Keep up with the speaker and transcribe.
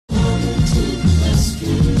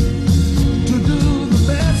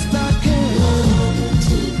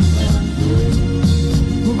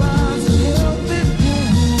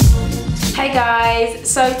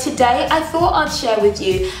So today I thought I'd share with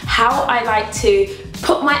you how I like to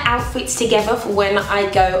put my outfits together for when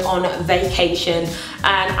I go on vacation.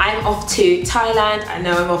 And I'm off to Thailand. I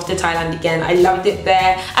know I'm off to Thailand again. I loved it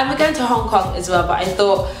there. And we're going to Hong Kong as well, but I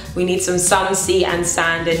thought we need some sun, sea and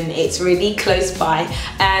sand, and it's really close by.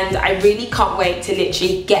 And I really can't wait to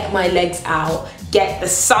literally get my legs out, get the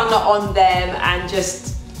sun on them and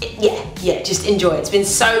just just enjoy it. It's been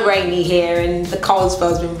so rainy here and the cold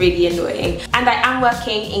spell's been really annoying. And I am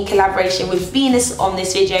working in collaboration with Venus on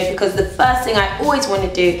this video because the first thing I always want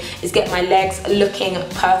to do is get my legs looking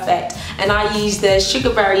perfect. And I use the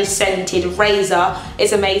sugarberry scented razor.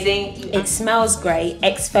 It's amazing. It smells great,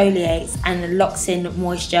 exfoliates and locks in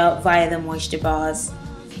moisture via the moisture bars.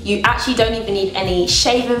 You actually don't even need any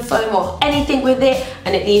shaving foam or anything with it,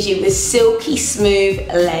 and it leaves you with silky smooth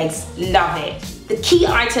legs. Love it. The key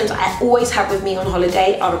items I always have with me on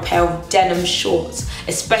holiday are a pair of denim shorts,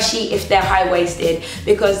 especially if they're high-waisted,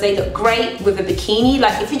 because they look great with a bikini.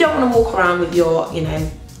 Like if you don't want to walk around with your,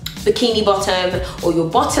 bikini bottom or your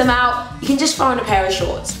bottom out, you can just throw on a pair of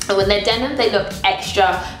shorts. And when they're denim, they look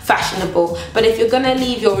extra fashionable. But if you're gonna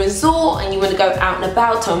leave your resort and you want to go out and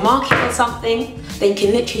about to a market or something, then you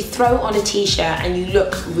can literally throw on a t-shirt and you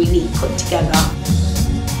look really put together.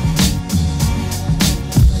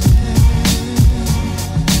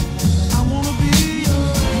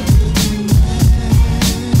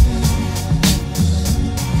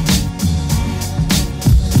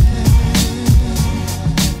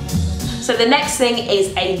 So the next thing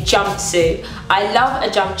is a jumpsuit. I love a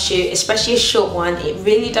jumpsuit, especially a short one. It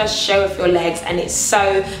really does show off your legs and it's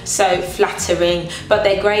so flattering. But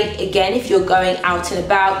they're great, again, if you're going out and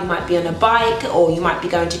about. You might be on a bike or you might be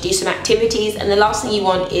going to do some activities, and the last thing you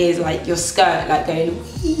want is like your skirt like going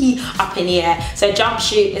up in the air. So a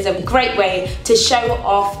jumpsuit is a great way to show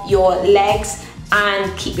off your legs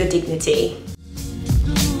and keep your dignity.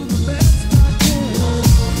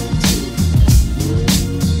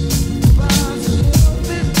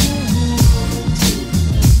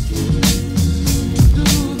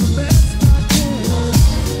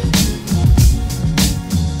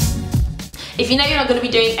 If you know you're not going to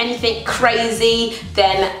be doing anything crazy,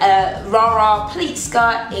 then a rah-rah pleat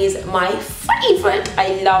skirt is my favourite.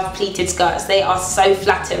 I love pleated skirts. They are so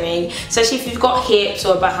flattering, especially if you've got hips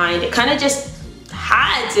or behind. It kind of just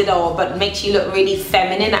hides it all, but makes you look really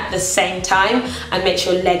feminine at the same time and makes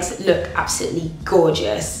your legs look absolutely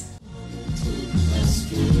gorgeous.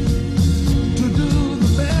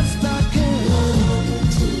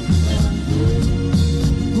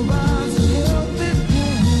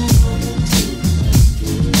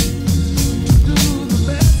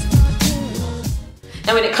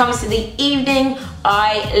 And when it comes to the evening,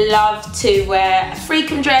 I love to wear a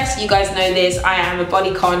freakum dress. You guys know this, I am a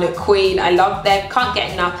bodycon queen. I love them, can't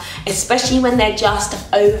get enough, especially when they're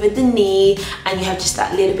just over the knee and you have just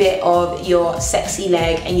that little bit of your sexy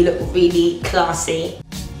leg and you look really classy.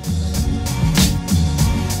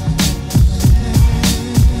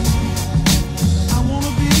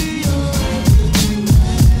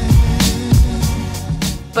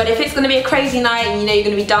 But if it's going to be a crazy night and you know you're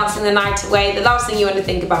going to be dancing the night away, the last thing you want to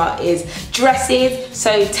think about is dresses.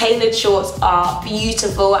 So tailored shorts are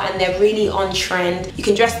beautiful and they're really on trend. You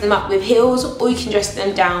can dress them up with heels or you can dress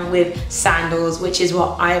them down with sandals, which is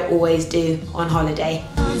what I always do on holiday.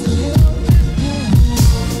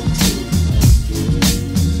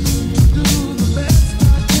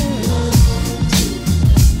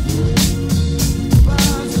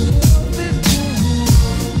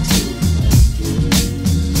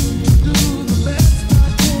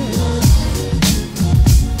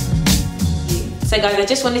 So guys, I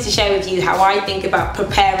just wanted to share with you how I think about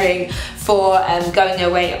preparing for going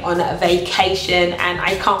away on a vacation, and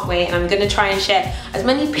I can't wait, and I'm going to try and share as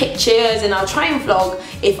many pictures and I'll try and vlog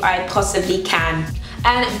if I possibly can.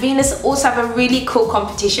 And Venus also have a really cool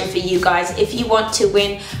competition for you guys. If you want to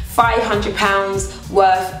win £500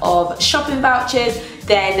 worth of shopping vouchers,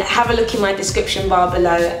 then have a look in my description bar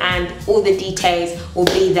below and all the details will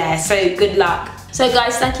be there. So good luck. So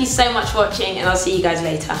guys, thank you so much for watching and I'll see you guys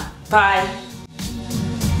later. Bye.